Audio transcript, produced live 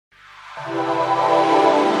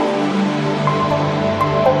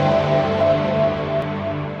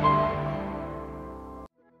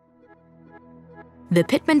The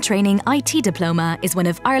Pitman Training IT Diploma is one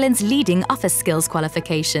of Ireland's leading office skills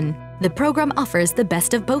qualification. The programme offers the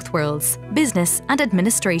best of both worlds, business and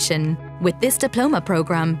administration. With this diploma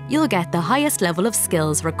programme, you'll get the highest level of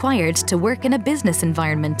skills required to work in a business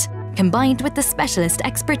environment, combined with the specialist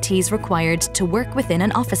expertise required to work within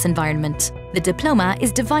an office environment. The diploma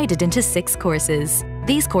is divided into 6 courses.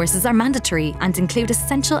 These courses are mandatory and include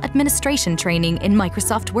essential administration training in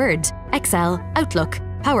Microsoft Word, Excel, Outlook,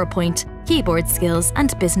 PowerPoint, keyboard skills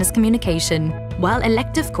and business communication. While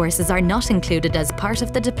elective courses are not included as part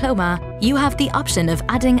of the diploma, you have the option of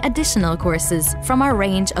adding additional courses from our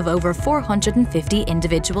range of over 450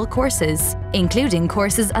 individual courses, including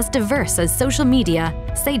courses as diverse as social media,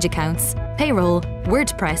 Sage accounts, payroll,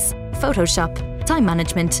 WordPress, Photoshop, time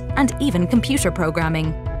management, and even computer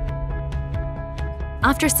programming.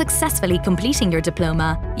 After successfully completing your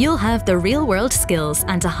diploma, you'll have the real-world skills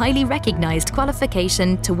and a highly recognised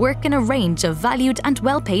qualification to work in a range of valued and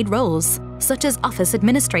well-paid roles, such as office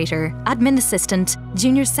administrator, admin assistant,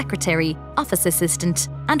 junior secretary, office assistant,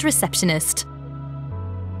 and receptionist.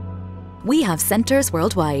 We have centres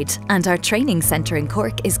worldwide, and our training centre in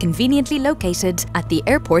Cork is conveniently located at the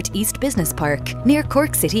Airport East Business Park, near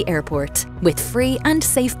Cork City Airport, with free and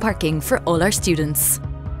safe parking for all our students.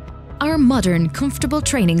 Our modern, comfortable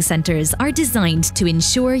training centres are designed to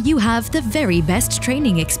ensure you have the very best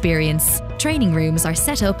training experience. Training rooms are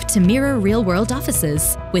set up to mirror real-world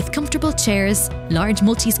offices, with comfortable chairs, large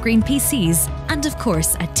multi-screen PCs, and of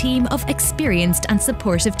course a team of experienced and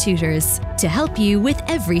supportive tutors to help you with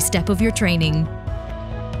every step of your training.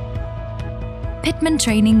 Pitman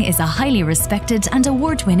Training is a highly respected and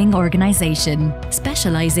award-winning organisation,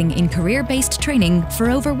 specialising in career-based training for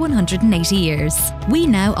over 180 years. We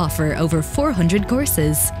now offer over 400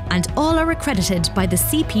 courses, and all are accredited by the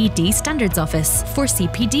CPD Standards Office for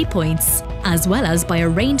CPD points, as well as by a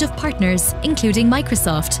range of partners including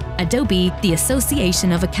Microsoft, Adobe, the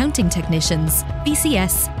Association of Accounting Technicians,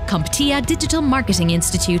 BCS, CompTIA Digital Marketing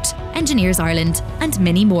Institute, Engineers Ireland, and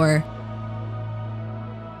many more.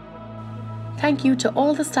 Thank you to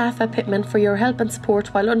all the staff at Pitman for your help and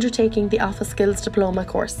support while undertaking the Office Skills Diploma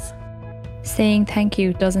course. Saying thank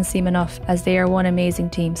you doesn't seem enough, as they are one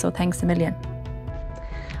amazing team, so thanks a million.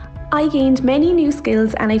 I gained many new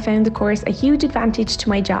skills and I found the course a huge advantage to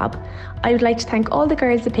my job. I would like to thank all the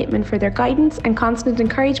girls at Pitman for their guidance and constant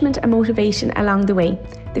encouragement and motivation along the way.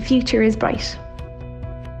 The future is bright.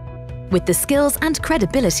 With the skills and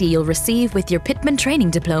credibility you'll receive with your Pitman Training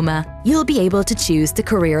Diploma, you'll be able to choose the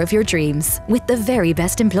career of your dreams with the very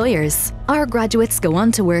best employers. Our graduates go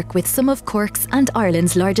on to work with some of Cork's and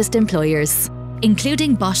Ireland's largest employers,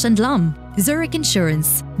 including Bosch & Lomb, Zurich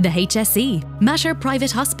Insurance, the HSE, Mater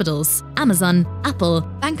Private Hospitals, Amazon, Apple,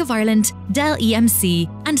 Bank of Ireland, Dell EMC,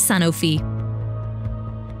 and Sanofi.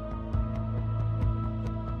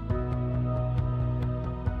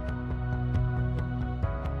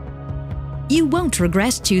 You won't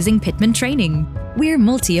regret choosing Pitman Training. We're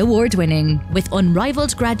multi-award winning, with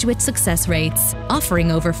unrivaled graduate success rates,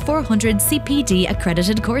 offering over 400 CPD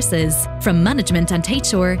accredited courses, from management and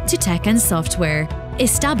HR to tech and software.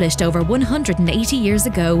 Established over 180 years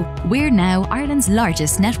ago, we're now Ireland's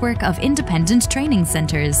largest network of independent training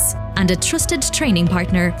centres and a trusted training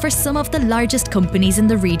partner for some of the largest companies in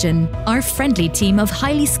the region. Our friendly team of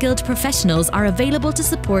highly skilled professionals are available to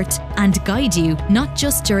support and guide you not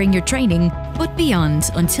just during your training, but beyond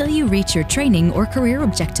until you reach your training or career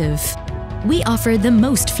objective. We offer the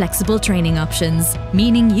most flexible training options,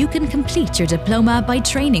 meaning you can complete your diploma by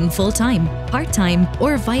training full-time, part-time,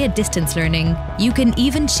 or via distance learning. You can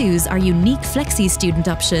even choose our unique Flexi student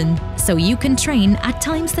option, so you can train at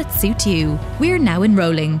times that suit you. We're now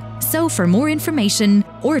enrolling, so for more information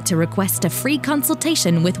or to request a free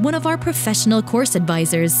consultation with one of our professional course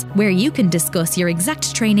advisors, where you can discuss your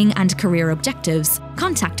exact training and career objectives,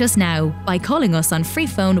 contact us now by calling us on free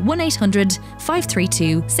phone 1800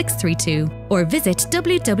 532 632 or visit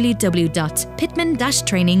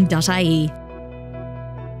www.pitman-training.ie.